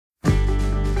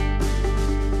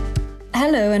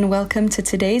Hello and welcome to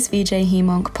today's VJ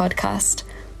Hemonc podcast.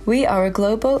 We are a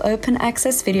global open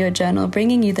access video journal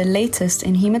bringing you the latest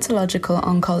in hematological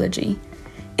oncology.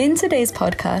 In today's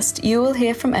podcast, you will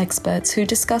hear from experts who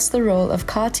discuss the role of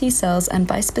CAR T cells and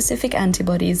bispecific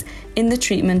antibodies in the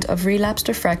treatment of relapsed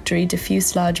refractory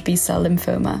diffuse large B-cell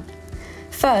lymphoma.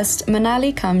 First,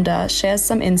 Manali Kamdar shares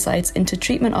some insights into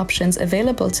treatment options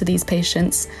available to these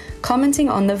patients, commenting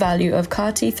on the value of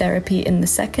CAR T therapy in the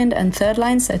second and third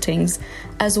line settings,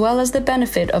 as well as the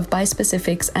benefit of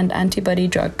bispecifics and antibody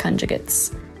drug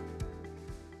conjugates.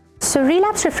 So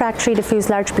relapsed refractory diffuse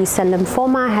large B-cell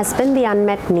lymphoma has been the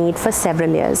unmet need for several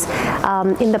years.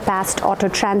 In the past, auto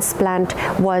transplant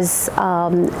was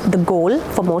the goal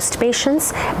for most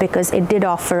patients because it did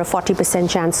offer a 40%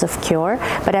 chance of cure.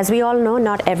 But as we all know,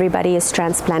 not everybody is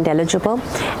transplant eligible.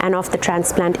 And of the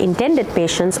transplant intended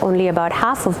patients, only about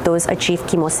half of those achieve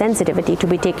chemosensitivity to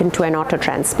be taken to an auto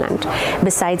transplant.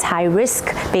 Besides high-risk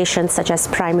patients such as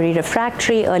primary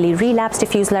refractory, early relapse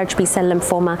diffuse large B-cell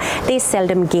lymphoma, they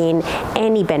seldom gain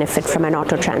any benefit from an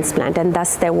auto transplant, and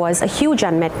thus there was a huge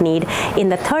unmet need in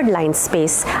the third line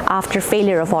space after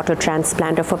failure of auto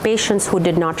transplant or for patients who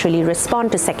did not really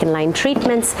respond to second line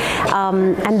treatments,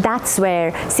 and that's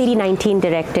where CD19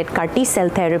 directed CAR T cell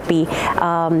therapy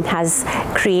has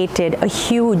created a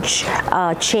huge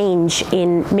change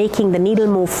in making the needle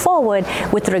move forward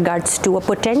with regards to a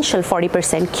potential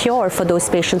 40% cure for those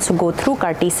patients who go through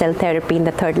CAR T cell therapy in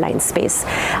the third line space.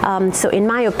 So in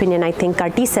my opinion, I think CAR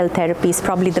T cell therapy is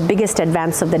probably the biggest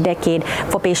advance of the decade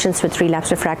for patients with relapsed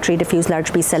refractory diffuse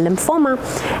large B-cell lymphoma.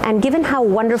 And given how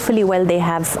wonderfully well they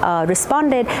have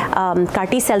responded, CAR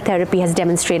T cell therapy has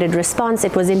demonstrated response.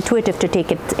 It was intuitive to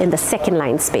take it in the second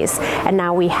line space. And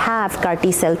now we have CAR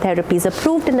T cell therapies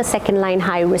approved in the second line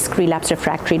high-risk relapsed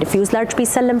refractory diffuse large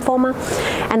B-cell lymphoma,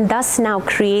 and thus now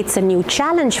creates a new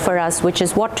challenge for us, which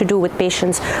is what to do with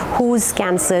patients whose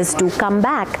cancers do come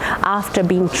back after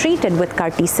being treated with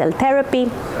CAR T cell therapy,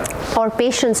 or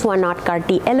patients who are not CAR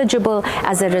T eligible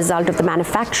as a result of the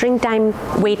manufacturing time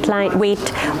wait,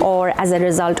 or as a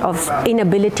result of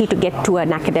inability to get to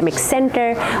an academic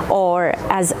center, or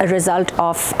as a result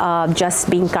of just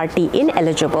being CAR T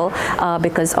ineligible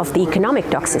because of the economic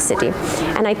toxicity.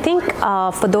 And I think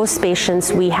for those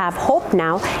patients, we have hope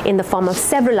now in the form of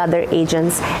several other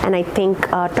agents, and I think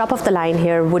top of the line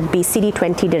here would be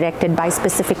CD20 directed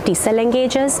bispecific T cell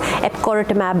engagers.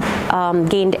 Epcoritamab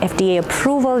gained FDA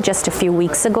approval just a few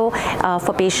weeks ago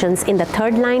for patients in the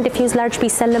third line diffuse large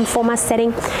B-cell lymphoma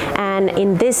setting, and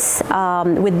in this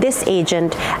with this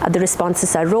agent the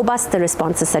responses are robust, the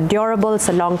responses are durable,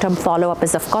 so long-term follow-up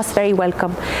is of course very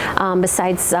welcome.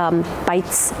 Besides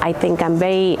BiTEs, I think I'm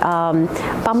very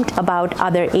pumped about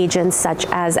other agents such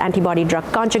as antibody drug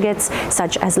conjugates,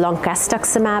 such as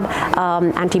loncastuximab,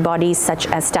 antibodies such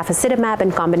as tafasitamab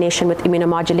in combination with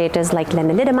immunomodulators like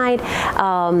lenalidomide,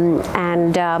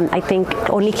 and I think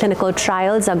only clinical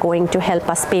trials are going to help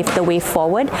us pave the way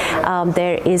forward.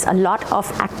 There is a lot of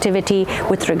activity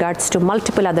with regards to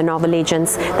multiple other novel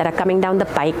agents that are coming down the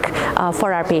pike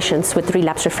for our patients with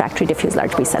relapsed refractory diffuse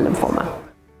large B-cell lymphoma.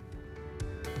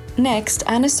 Next,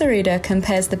 Sureda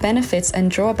compares the benefits and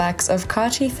drawbacks of CAR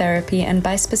T therapy and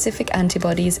bispecific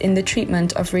antibodies in the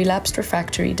treatment of relapsed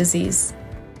refractory disease.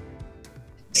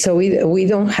 So we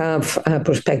don't have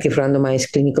prospective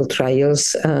randomized clinical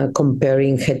trials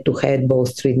comparing head-to-head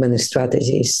both treatment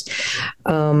strategies.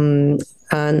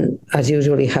 And as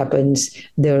usually happens,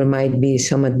 there might be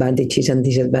some advantages and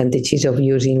disadvantages of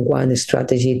using one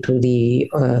strategy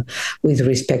with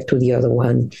respect to the other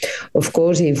one. Of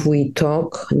course, if we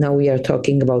we are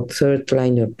talking about third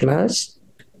line or plus,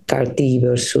 CAR T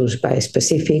versus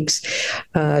bispecifics.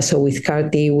 So with CAR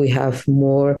T, we have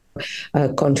more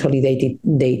consolidated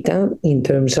data in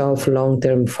terms of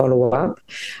long-term follow-up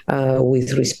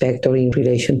with respect or in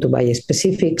relation to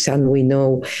bispecifics, and we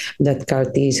know that CAR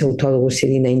Ts, autologous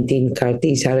CD19 CAR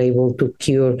Ts, are able to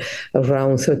cure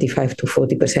around 35 to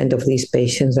 40% of these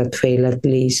patients that fail at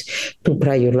least 2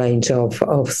 prior lines of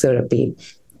therapy.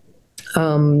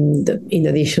 In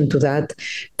addition to that,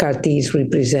 CAR Ts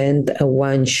represent a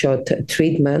one-shot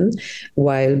treatment,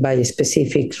 while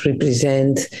bispecifics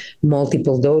represent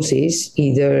multiple doses,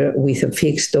 either with a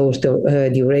fixed dose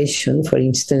duration, for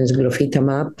instance,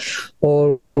 glofitamab,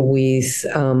 or with,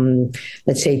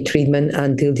 let's say, treatment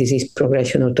until disease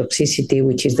progression or toxicity,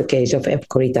 which is the case of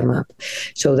epcoritamab.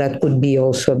 So that could be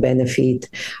also a benefit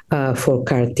for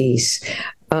CAR Ts.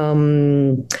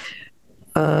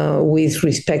 With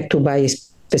respect to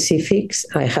bispecifics,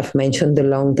 I have mentioned the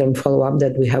long-term follow-up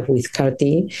that we have with CAR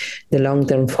T. The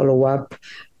long-term follow-up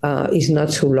is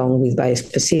not so long with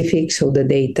bispecifics. So the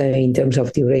data in terms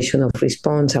of duration of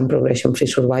response and progression-free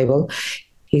survival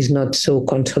is not so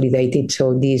consolidated.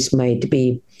 So this might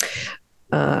be,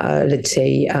 let's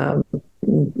say,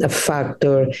 a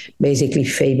factor basically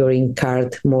favoring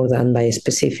CAR-T more than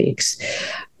bispecifics.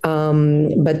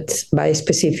 But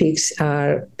bispecifics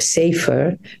are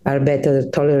safer, are better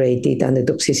tolerated, and the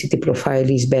toxicity profile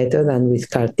is better than with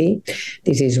CAR-T.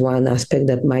 This is one aspect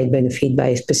that might benefit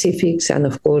bispecifics. And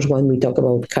of course, when we talk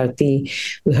about CAR-T,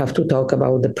 we have to talk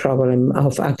about the problem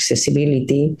of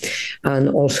accessibility and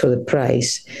also the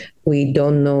price. We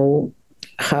don't know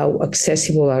how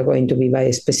accessible are going to be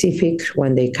bispecifics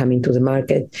when they come into the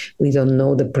market. We don't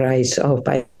know the price of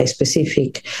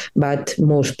bispecific, but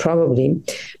most probably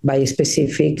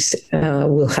bispecifics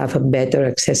will have a better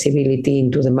accessibility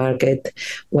into the market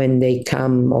when they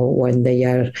come or when they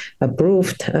are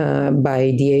approved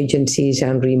by the agencies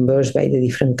and reimbursed by the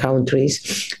different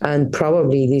countries. And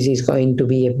probably this is going to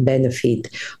be a benefit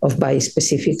of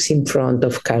bispecifics in front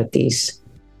of CAR-Ts.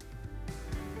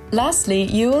 Lastly,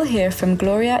 you will hear from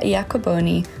Gloria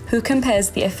Iacoboni, who compares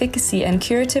the efficacy and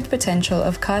curative potential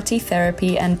of CAR-T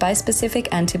therapy and bispecific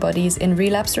antibodies in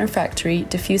relapsed refractory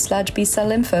diffuse large B-cell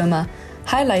lymphoma,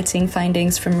 highlighting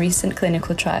findings from recent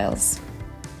clinical trials.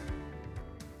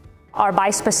 Our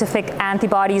bispecific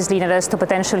antibodies lead us to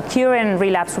potential cure in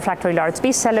relapsed refractory large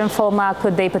B-cell lymphoma.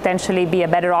 Could they potentially be a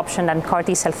better option than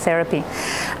CAR-T cell therapy?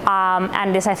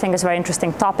 And this, I think, is a very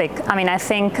interesting topic. I mean, I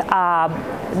think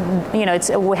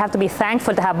we have to be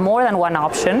thankful to have more than one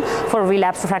option for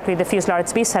relapsed refractory diffuse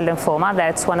large B-cell lymphoma.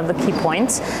 That's one of the key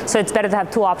points. So it's better to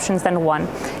have two options than one.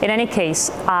 In any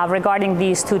case, regarding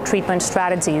these two treatment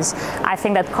strategies, I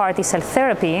think that CAR-T cell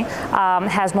therapy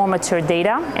has more mature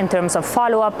data in terms of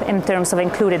follow-up, in terms of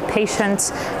included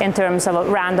patients, in terms of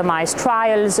randomized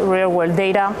trials, real-world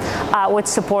data, which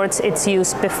supports its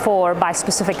use before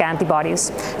bispecific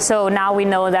antibodies. So now we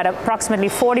know that approximately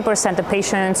 40% of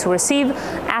patients who receive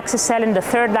axi-cel in the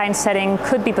third-line setting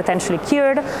could be potentially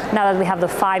cured now that we have the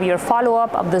 5-year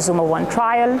follow-up of the ZUMA-1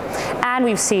 trial. And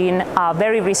we've seen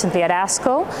very recently at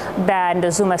ASCO that the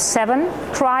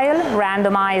ZUMA-7 trial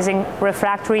randomizing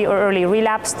refractory or early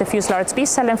relapse diffuse large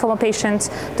B-cell lymphoma patients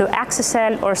to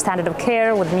axi-cel or standard of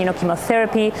care with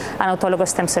immunochemotherapy and autologous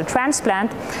stem cell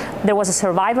transplant, there was a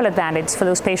survival advantage for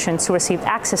those patients who received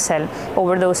axi-cel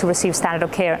over those who received standard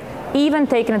of care, even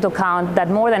taking into account that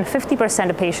more than 50%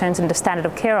 of patients in the standard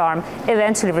of care arm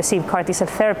eventually received CAR-T cell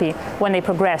therapy when they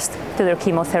progressed to their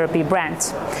chemotherapy branch.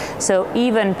 So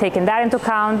even taking that into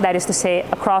account, that is to say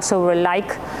a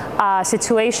crossover-like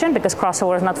situation, because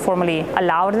crossover is not formally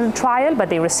allowed in the trial, but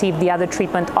they received the other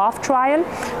treatment off trial,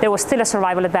 there was still a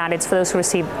survival advantage for those who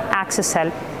received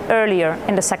axi-cel earlier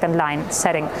in the second line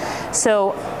setting.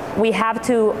 So we have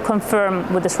to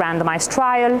confirm with this randomized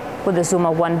trial, with the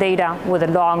ZUMA-1 data, with a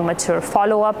long mature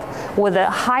follow-up, with a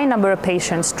high number of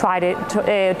patients treated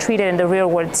in the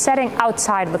real-world setting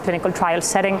outside of the clinical trial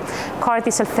setting.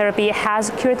 CAR-T cell therapy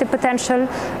has curative potential.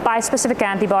 Bispecific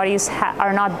antibodies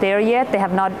are not there yet. They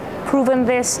have not proven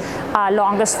this.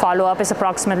 Longest follow-up is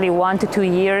approximately 1 to 2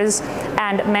 years,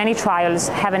 and many trials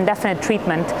have indefinite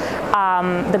treatment.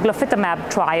 The glofitamab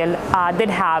trial did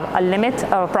have a limit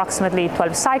of approximately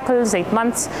 12 cycles, 8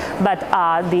 months, but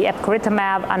the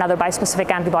epcoritamab and other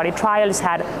bispecific antibody trials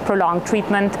had prolonged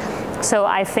treatment. So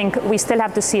I think we still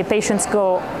have to see if patients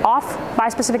go off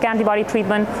bispecific antibody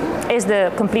treatment. Is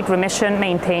the complete remission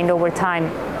maintained over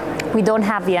time? We don't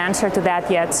have the answer to that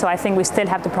yet, so I think we still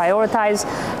have to prioritize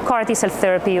CAR-T cell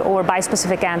therapy over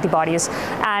bispecific antibodies,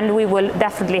 and we will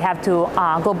definitely have to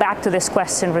go back to this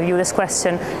question, review this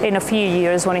question in a few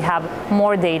years when we have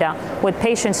more data with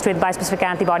patients treated bispecific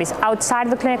antibodies outside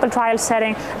the clinical trial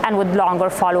setting and with longer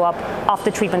follow-up of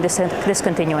the treatment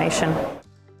discontinuation.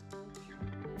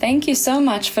 Thank you so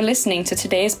much for listening to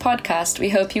today's podcast. We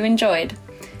hope you enjoyed.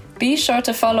 Be sure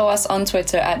to follow us on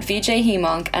Twitter at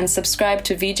VJHemonc and subscribe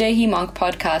to VJHemonc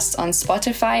podcasts on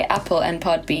Spotify, Apple, and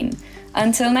Podbean.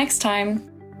 Until next time.